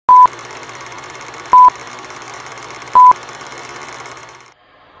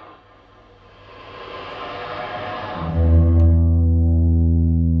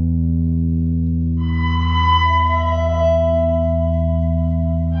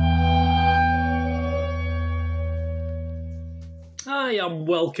Hi, and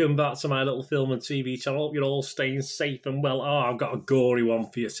welcome back to my little film and TV channel. Hope you're all staying safe and well. Oh, I've got a gory one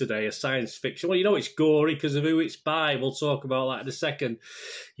for you today, a science fiction. Well, you know it's gory because of who it's by. We'll talk about that in a second.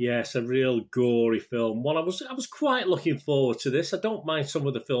 Yes, a real gory film. Well, I was quite looking forward to this. I don't mind some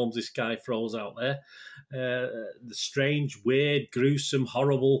of the films this guy throws out there. The strange, weird, gruesome,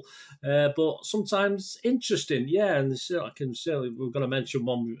 horrible, but sometimes interesting. Yeah, and I can certainly, we're going to mention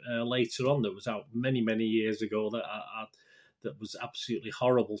one later on that was out many, many years ago that was absolutely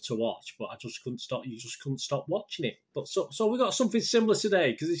horrible to watch, but I just couldn't stop. You just couldn't stop watching it. But so we got something similar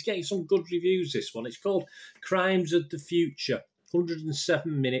today because it's getting some good reviews. This one, it's called Crimes of the Future.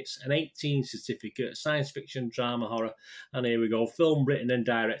 107 minutes, an 18 certificate, science fiction, drama, horror. And here we go. Film written and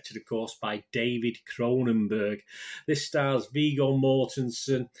directed, of course, by David Cronenberg. This stars Viggo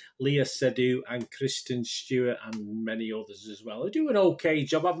Mortensen, Léa Seydoux, and Kristen Stewart, and many others as well. They do an okay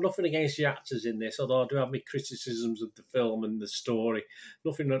job. I've nothing against the actors in this, although I do have my criticisms of the film and the story.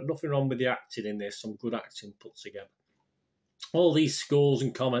 Nothing wrong with the acting in this. Some good acting put together. All these scores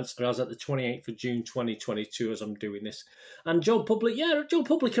and comments are as at the 28th of June 2022 as I'm doing this. And Joe Public, Joe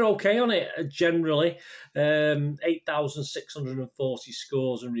Public are okay on it, generally. 8,640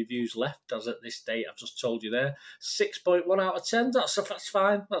 scores and reviews left as at this date, I've just told you there. 6.1 out of 10, that's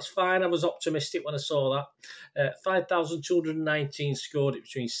fine. That's fine. I was optimistic when I saw that. 5,219 scored it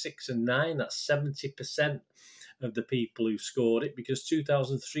between 6 and 9, that's 70%. Of the people who scored it, because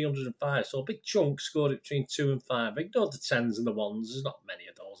 2,305, so a big chunk scored it between 2 and 5. Ignore the 10s and the 1s, there's not many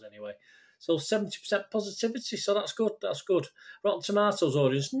of those anyway. So 70% positivity, so that's good, that's good. Rotten Tomatoes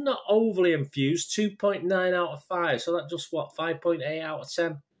audience, not overly enthused, 2.9 out of 5, so that's just, 5.8 out of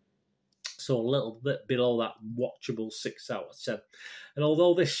 10. So a little bit below that watchable 6 out of 10. And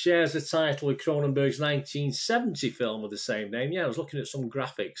although this shares the title with Cronenberg's 1970 film with the same name, I was looking at some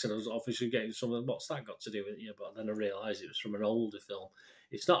graphics and I was obviously getting some of what's that got to do with it? But then I realised it was from an older film.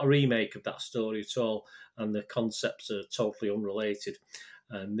 It's not a remake of that story at all, and the concepts are totally unrelated.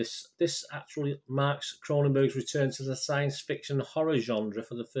 And this actually marks Cronenberg's return to the science fiction horror genre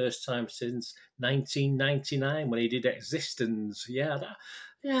for the first time since 1999 when he did Existenz.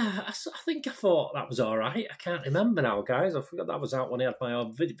 I think I thought that was all right. I can't remember now, guys. I forgot that was out when I had my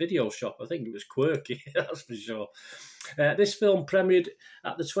own video shop. I think it was quirky, that's for sure. This film premiered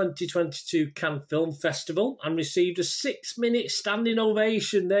at the 2022 Cannes Film Festival and received a 6-minute standing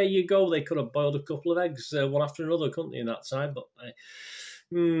ovation. There you go. They could have boiled a couple of eggs one after another, couldn't they, in that time? But,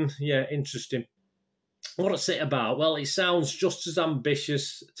 interesting. What's it about? Well, it sounds just as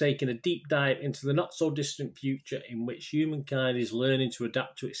ambitious, taking a deep dive into the not-so-distant future in which humankind is learning to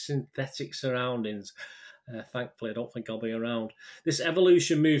adapt to its synthetic surroundings. Thankfully, I don't think I'll be around. This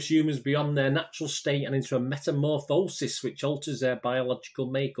evolution moves humans beyond their natural state and into a metamorphosis which alters their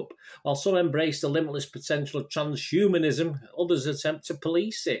biological makeup. While some embrace the limitless potential of transhumanism, others attempt to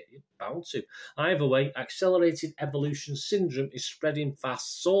police it. You're bound to. Either way, accelerated evolution syndrome is spreading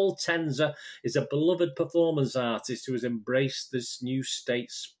fast. Saul Tenzer is a beloved performance artist who has embraced this new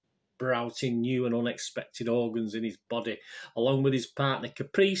state, sprouting new and unexpected organs in his body. Along with his partner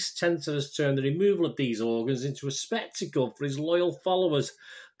Caprice, Tenzer has turned the removal of these organs into a spectacle for his loyal followers,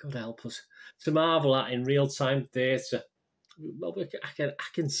 God help us, to marvel at in real-time theatre. Well, I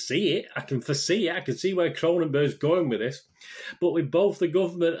can see it. I can foresee it. I can see where Cronenberg's going with this. But with both the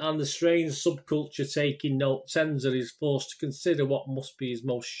government and the strange subculture taking note, Tenzer is forced to consider what must be his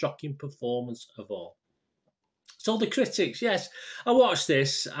most shocking performance of all. So the critics, yes, I watched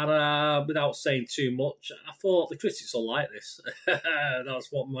this and without saying too much, I thought the critics will like this.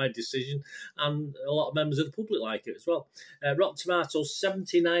 That's what my decision, and a lot of members of the public like it as well. Rotten Tomatoes,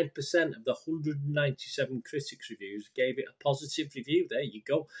 79% of the 197 critics reviews gave it a positive review. There you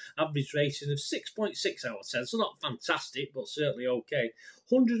go. Average rating of 6.6 out of 10, so not fantastic, but certainly okay.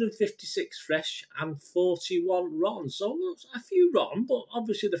 156 fresh and 41 rotten, so a few rotten, but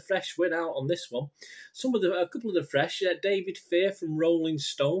obviously the fresh went out on this one. A couple of the fresh, David Fear from Rolling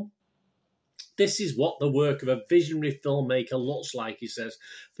Stone. This is what the work of a visionary filmmaker looks like, he says.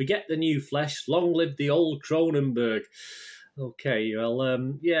 Forget the new flesh, long live the old Cronenberg. Okay, well, I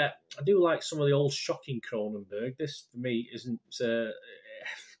do like some of the old shocking Cronenberg. This, for me, isn't...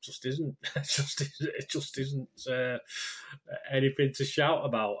 It just isn't anything to shout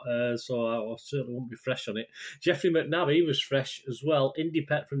about. So I certainly won't be fresh on it. Jeffrey McNabb, he was fresh as well.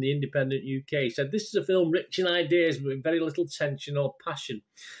 From the Independent UK said, this is a film rich in ideas but with very little tension or passion.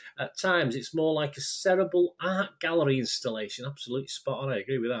 At times, it's more like a cerebral art gallery installation. Absolutely spot on. I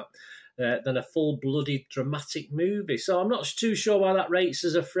agree with that. Than a full-blooded dramatic movie. So I'm not too sure why that rates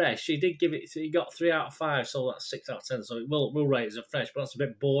as a fresh. He did give it, he got 3 out of 5, so that's 6 out of 10. So it will rate as a fresh, but that's a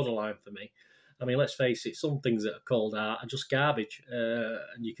bit borderline for me. I mean, let's face it, some things that are called art are just garbage,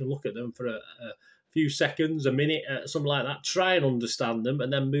 and you can look at them for a few seconds, a minute, something like that, try and understand them,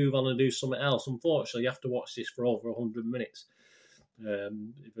 and then move on and do something else. Unfortunately, you have to watch this for over 100 minutes.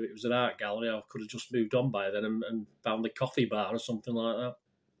 If it was an art gallery, I could have just moved on by then and found a coffee bar or something like that.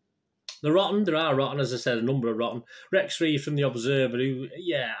 The rotten, there are rotten, as I said, a number of rotten. Rex Reed from The Observer, who,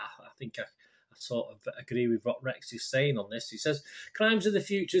 yeah, I think I sort of agree with what Rex is saying on this. He says, Crimes of the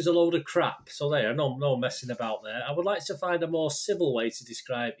Future is a load of crap. So there, no messing about there. I would like to find a more civil way to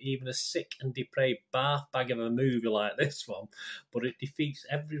describe even a sick and depraved bath bag of a movie like this one, but it defeats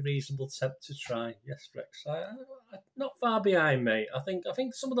every reasonable attempt to try. Yes, Rex, I'm not far behind, mate. I think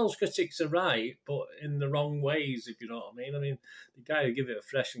some of those critics are right, but in the wrong ways, if you know what I mean. I mean, the guy who gave it a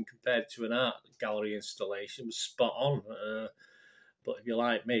fresh and compared to an art gallery installation was spot on. But if you're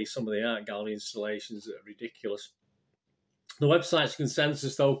like me, some of the art gallery installations are ridiculous. The website's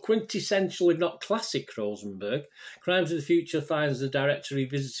consensus, though, quintessential, if not classic, Cronenberg. Crimes of the Future finds the director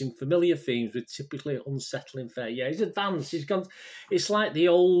revisiting familiar themes with typically unsettling fare. Yeah, he's advanced. He's gone. It's like the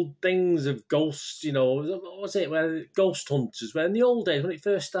old things of ghosts, you know. What was it? Where Ghost Hunters, where in the old days, when it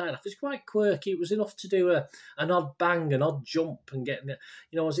first started off, it was quite quirky. It was enough to do an odd bang, an odd jump, and get, you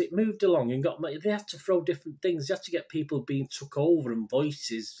know, as it moved along and got, they had to throw different things. They had to get people being took over and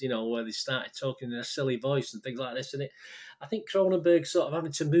voices, you know, where they started talking in a silly voice and things like this. And I think Cronenberg sort of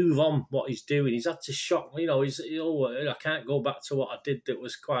having to move on what he's doing. He's had to shock, you know, I can't go back to what I did that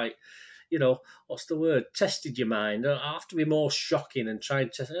was quite, you know, what's the word? Tested your mind. I have to be more shocking and try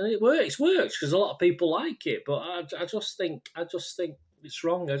and test. And it works because a lot of people like it. But I just think it's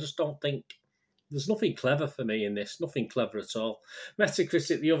wrong. I just don't think. There's nothing clever for me in this, nothing clever at all.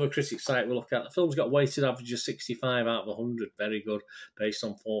 Metacritic, the other critic site we look at, the film's got a weighted average of 65 out of 100, very good, based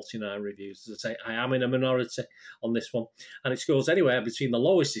on 49 reviews. As I say, I am in a minority on this one. And it scores anywhere between the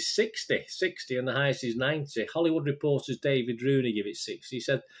lowest is 60, and the highest is 90. Hollywood Reporter's David Rooney give it 60. He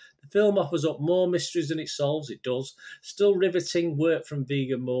said, the film offers up more mysteries than it solves. It does. Still riveting work from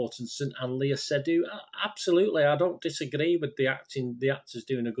Viggo Mortensen and Leah Seydoux. Absolutely, I don't disagree with the acting. The actors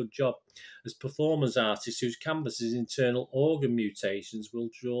doing a good job as performance artists whose canvases internal organ mutations will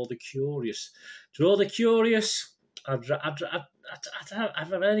draw the curious. Draw the curious. I'd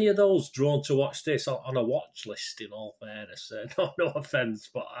have any of those drawn to watch this on a watch list, in all fairness. No offence,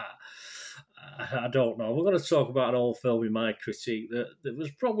 but I don't know. We're going to talk about an old film in my critique that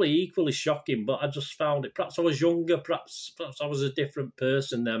was probably equally shocking, but I just found it. Perhaps I was younger, perhaps I was a different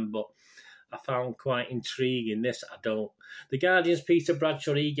person then, but I found quite intriguing. This, I don't. The Guardian's Peter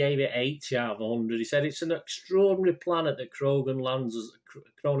Bradshaw, he gave it 80 out of 100. He said it's an extraordinary planet that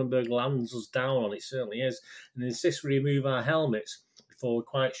Cronenberg lands us down on. It certainly is. And insists we remove our helmets before we're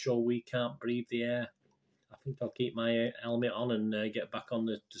quite sure we can't breathe the air. I think I'll keep my helmet on and get back on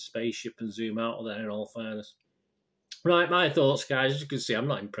the spaceship and zoom out of there, in all fairness. Right, my thoughts, guys. As you can see, I'm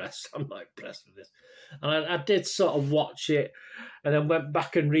not impressed. I'm not impressed with this. And I did sort of watch it and then went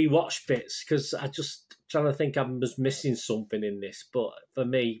back and rewatched bits because I just trying to think I was missing something in this. But for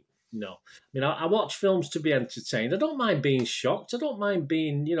me, no. I mean, I watch films to be entertained. I don't mind being shocked. I don't mind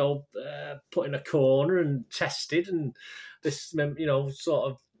being, you know, put in a corner and tested and this, you know,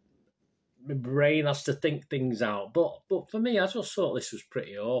 sort of my brain has to think things out. But for me, I just thought this was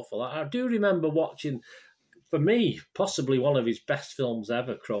pretty awful. I do remember watching, for me, possibly one of his best films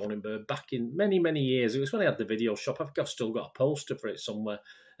ever, Cronenberg, back in many, many years. It was when I had the video shop. I think I've still got a poster for it somewhere.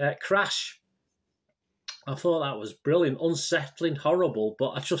 Crash. I thought that was brilliant, unsettling, horrible,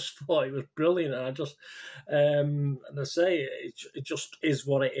 but I just thought it was brilliant. And I just, and I say, it just is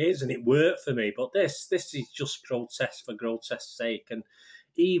what it is, and it worked for me. But this is just grotesque for grotesque's sake. And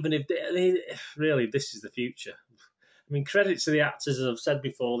even if, really, this is the future. I mean, credit to the actors, as I've said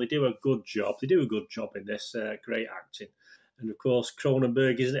before, they do a good job. They do a good job in this, great acting. And, of course,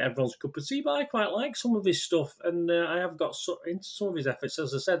 Cronenberg isn't everyone's cup of tea, but I quite like some of his stuff. And I have got into some of his efforts.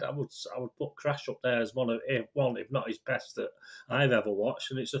 As I said, I would put Crash up there as one, if not his best, that I've ever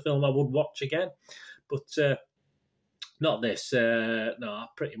watched. And it's a film I would watch again. But not this. No, I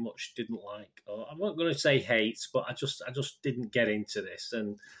pretty much didn't like. I'm not going to say hate, but I just didn't get into this.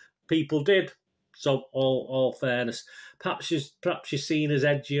 And people did. So, all fairness, perhaps you're seen as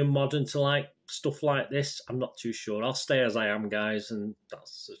edgy and modern to like stuff like this. I'm not too sure. I'll stay as I am, guys, and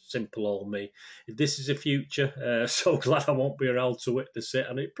that's a simple old me. If this is a future, so glad I won't be around to witness it.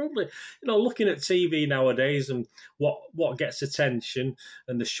 And it probably, you know, looking at TV nowadays and what gets attention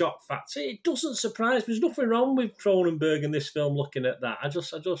and the shock factor, it doesn't surprise me. There's nothing wrong with Cronenberg in this film. Looking at that, I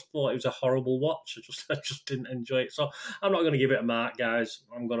just thought it was a horrible watch. I just didn't enjoy it. So I'm not going to give it a mark, guys.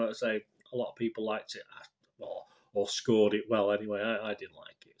 I'm going to say a lot of people liked it, or scored it well anyway. I didn't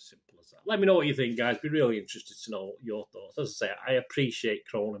like it, simple as Let me know what you think, guys. Be really interested to know your thoughts. As I say, I appreciate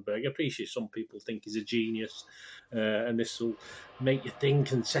Cronenberg. I appreciate some people think he's a genius, and this will make you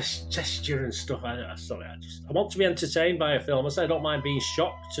think and test you and stuff. I want to be entertained by a film. I say I don't mind being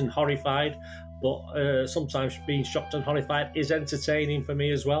shocked and horrified, but sometimes being shocked and horrified is entertaining for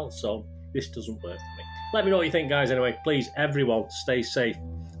me as well. So this doesn't work for me. Let me know what you think, guys. Anyway, please, everyone, stay safe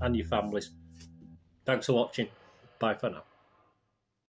and your families. Thanks for watching. Bye for now.